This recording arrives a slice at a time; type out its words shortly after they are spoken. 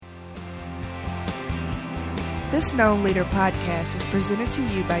This Known Leader podcast is presented to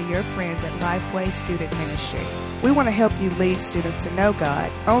you by your friends at Lifeway Student Ministry. We want to help you lead students to know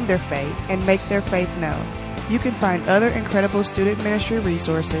God, own their faith, and make their faith known. You can find other incredible student ministry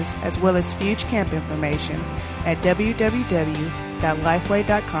resources as well as Fuge Camp information at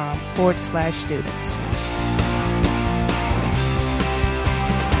www.lifeway.com/students.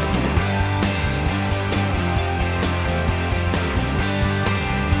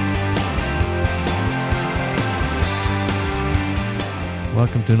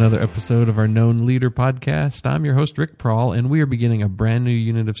 Welcome to another episode of our Known Leader podcast. I'm your host, Rick Prawl, and we are beginning a brand new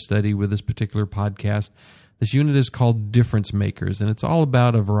unit of study with this particular podcast. This unit is called Difference Makers, and it's all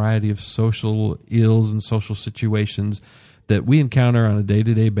about a variety of social ills and social situations that we encounter on a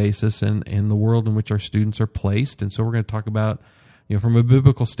day-to-day basis and the world in which our students are placed. And so we're going to talk about, from a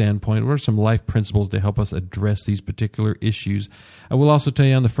biblical standpoint, what are some life principles to help us address these particular issues. I will also tell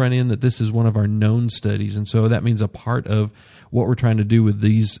you on the front end that this is one of our known studies, and so that means a part of what we're trying to do with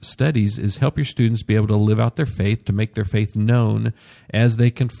these studies is help your students be able to live out their faith, to make their faith known as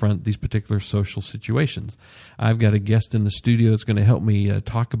they confront these particular social situations. I've got a guest in the studio that's going to help me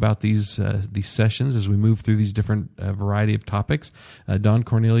talk about these sessions as we move through these different variety of topics. Dawn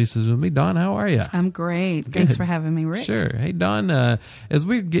Cornelius is with me. Dawn, how are you? I'm great. Good. Thanks for having me, Rick. Sure. Hey, Dawn, as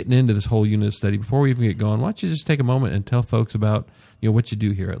we're getting into this whole unit study, before we even get going, why don't you just take a moment and tell folks about what you do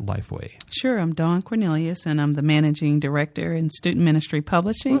here at Lifeway. Sure. I'm Dawn Cornelius, and I'm the Managing Director in Student Ministry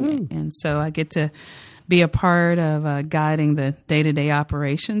Publishing. Woo-hoo. And so I get to be a part of guiding the day-to-day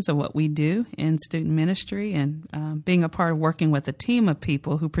operations of what we do in student ministry and being a part of working with a team of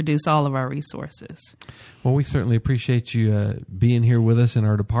people who produce all of our resources. Well, we certainly appreciate you being here with us in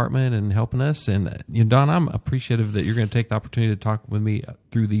our department and helping us. And, Dawn, I'm appreciative that you're going to take the opportunity to talk with me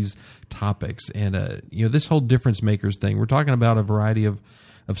through these topics. And, this whole difference makers thing, we're talking about a variety of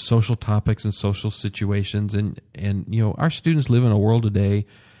social topics and social situations. And our students live in a world today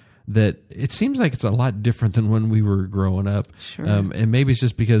that it seems like it's a lot different than when we were growing up. Sure. And maybe it's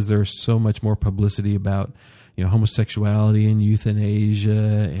just because there's so much more publicity about homosexuality and euthanasia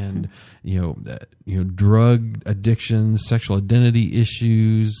and drug addiction, sexual identity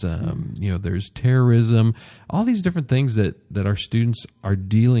issues. There's terrorism, all these different things that our students are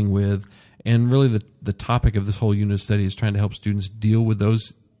dealing with. And really, the topic of this whole unit of study is trying to help students deal with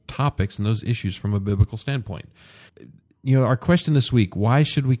those topics and those issues from a biblical standpoint. Our question this week: why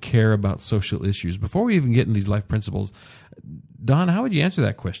should we care about social issues? Before we even get into these life principles, Dawn, how would you answer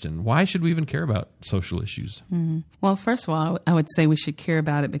that question? Why should we even care about social issues? Mm-hmm. Well, first of all, I would say we should care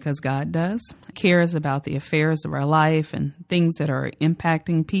about it because God does. Care is about the affairs of our life and things that are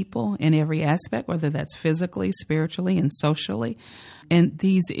impacting people in every aspect, whether that's physically, spiritually, and socially. And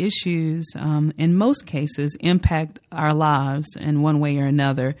these issues, in most cases, impact our lives in one way or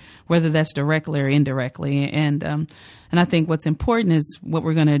another, whether that's directly or indirectly. And I think what's important is what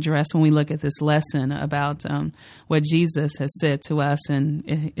we're going to address when we look at this lesson about what Jesus has said to us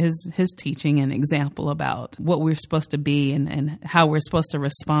and his teaching and example about what we're supposed to be and how we're supposed to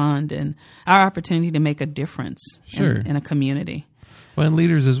respond and our opportunity to make a difference in a community. Well, and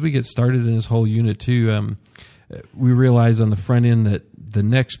leaders, as we get started in this whole unit too, we realize on the front end that the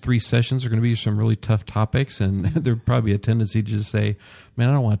next 3 sessions are going to be some really tough topics, and there'll probably a tendency to just say, man,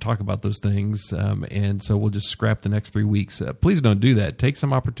 I don't want to talk about those things, and so we'll just scrap the next 3 weeks. Please don't do that. Take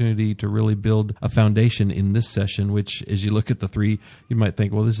some opportunity to really build a foundation in this session, which as you look at the 3, you might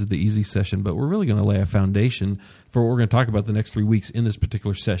think, well, this is the easy session, but we're really going to lay a foundation for what we're going to talk about the next 3 weeks in this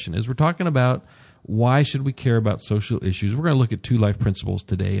particular session. As we're talking about why should we care about social issues, we're going to look at 2 life principles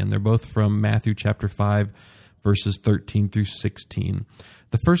today, and they're both from Matthew chapter 5, verses 13 through 16.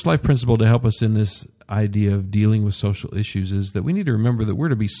 The first life principle to help us in this idea of dealing with social issues is that we need to remember that we're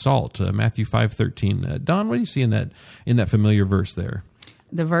to be salt. Matthew 5:13. Dawn, what do you see in that familiar verse there?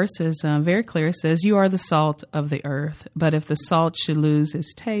 The verse is very clear. It says, "You are the salt of the earth, but if the salt should lose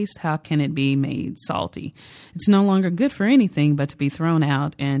its taste, how can it be made salty? It's no longer good for anything but to be thrown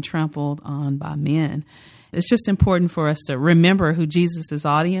out and trampled on by men." It's just important for us to remember who Jesus'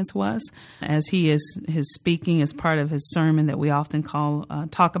 audience was as he is speaking as part of his sermon that we often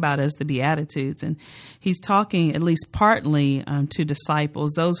talk about as the Beatitudes. And he's talking at least partly to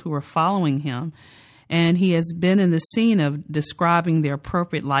disciples, those who are following him. And he has been in the scene of describing the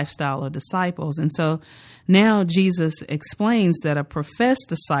appropriate lifestyle of disciples. And so now Jesus explains that a professed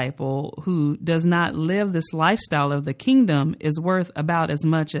disciple who does not live this lifestyle of the kingdom is worth about as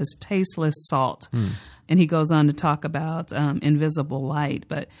much as tasteless salt. And he goes on to talk about invisible light.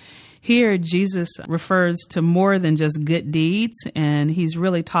 But here, Jesus refers to more than just good deeds, and he's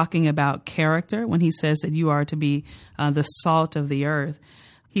really talking about character when he says that you are to be the salt of the earth.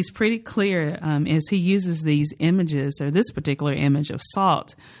 he's pretty clear as he uses these images, or this particular image of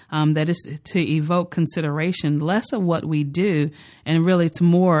salt, that is to evoke consideration, less of what we do, and really it's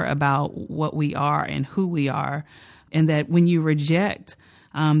more about what we are and who we are. And that when you reject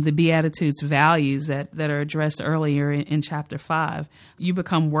the Beatitudes values that are addressed earlier in chapter 5, you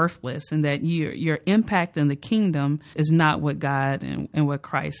become worthless, and that your impact in the kingdom is not what God and what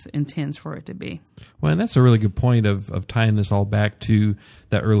Christ intends for it to be. Well, and that's a really good point of tying this all back to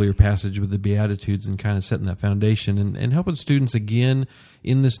that earlier passage with the Beatitudes and kind of setting that foundation and helping students again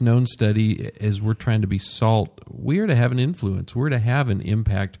in this known study as we're trying to be salt. We are to have an influence. We're to have an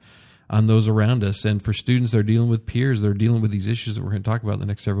impact on those around us. And for students that are dealing with peers, that are dealing with these issues that we're going to talk about in the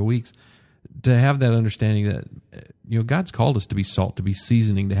next several weeks, to have that understanding that, God's called us to be salt, to be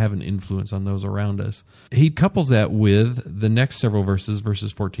seasoning, to have an influence on those around us. He couples that with the next several verses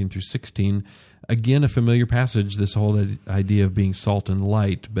 14 through 16. Again, a familiar passage, this whole idea of being salt and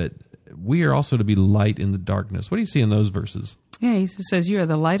light, but we are also to be light in the darkness. What do you see in those verses? Yeah, he says, "You are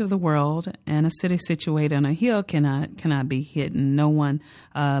the light of the world, and a city situated on a hill cannot be hidden. No one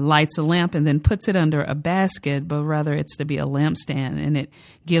lights a lamp and then puts it under a basket, but rather it's to be a lampstand, and it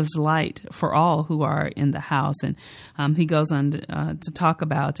gives light for all who are in the house." And he goes on to talk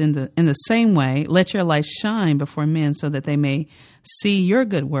about in the same way, "Let your light shine before men, so that they may see your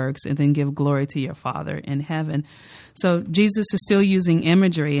good works and then give glory to your Father in heaven." So Jesus is still using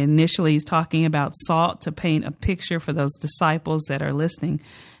imagery. Initially, he's talking about salt to paint a picture for those disciples that are listening.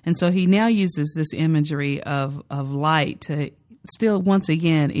 And so he now uses this imagery of light to still, once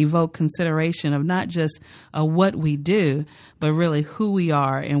again, evoke consideration of not just what we do, but really who we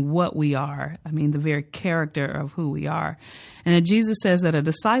are and what we are. I mean, the very character of who we are. And that Jesus says that a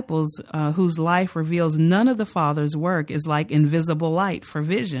disciples whose life reveals none of the Father's work is like invisible light for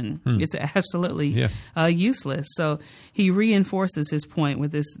vision. It's absolutely useless. So he reinforces his point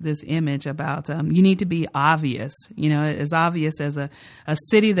with this image about you need to be obvious, as obvious as a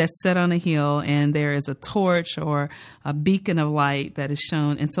city that's set on a hill and there is a torch or a beacon of light that is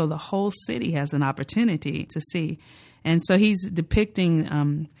shown. And so the whole city has an opportunity to see. And so he's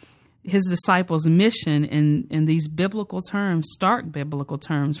depicting his disciples' mission in these biblical terms, stark biblical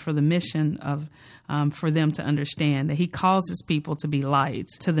terms, for the mission of for them to understand that he calls his people to be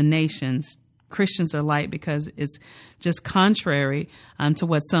lights to the nations. Christians are light because it's just contrary to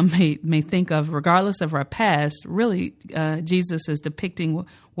what some may think of, regardless of our past. Really, Jesus is depicting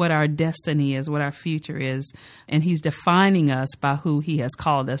what our destiny is, what our future is, and he's defining us by who he has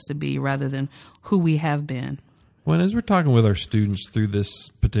called us to be rather than who we have been. Well, as we're talking with our students through this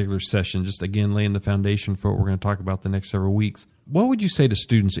particular session, just again laying the foundation for what we're going to talk about the next several weeks, what would you say to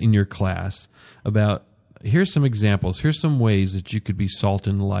students in your class about, here's some examples, here's some ways that you could be salt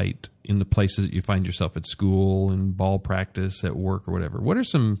and light in the places that you find yourself at school, in ball practice, at work, or whatever? What are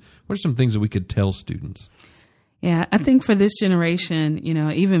some things that we could tell students? Yeah, I think for this generation,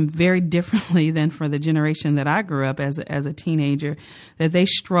 even very differently than for the generation that I grew up as a teenager, that they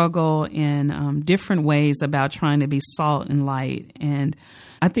struggle in different ways about trying to be salt and light. And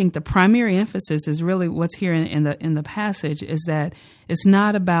I think the primary emphasis is really what's here in the passage is that it's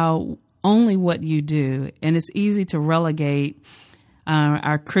not about only what you do, and it's easy to relegate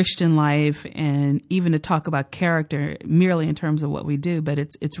our Christian life and even to talk about character merely in terms of what we do, but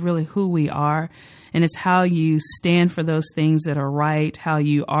it's really who we are, and it's how you stand for those things that are right, how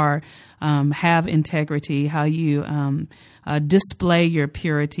you are have integrity, how you display your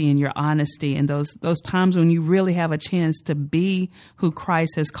purity and your honesty, and those times when you really have a chance to be who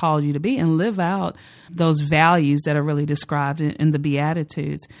Christ has called you to be and live out those values that are really described in the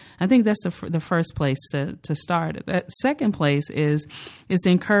Beatitudes. I think that's the first place to start. The second place is to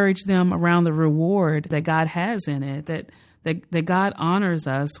encourage them around the reward that God has in it, that God honors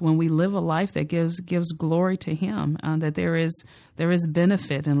us when we live a life that gives glory to Him, that there is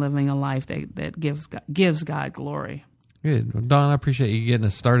benefit in living a life that gives God glory. Good. Well, Don, I appreciate you getting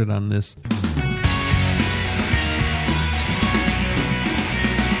us started on this.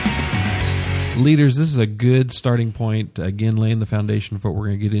 Leaders, this is a good starting point, again, laying the foundation for what we're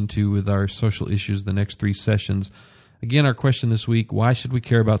going to get into with our social issues the next 3 sessions. Again, our question this week, why should we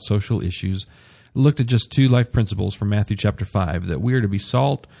care about social issues? Looked at just 2 life principles from Matthew chapter 5, that we are to be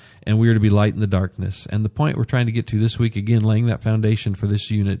salt and we are to be light in the darkness. And the point we're trying to get to this week, again, laying that foundation for this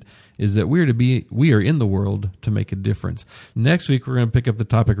unit, is that we are in the world to make a difference. Next week, we're going to pick up the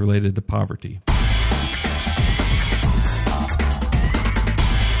topic related to poverty.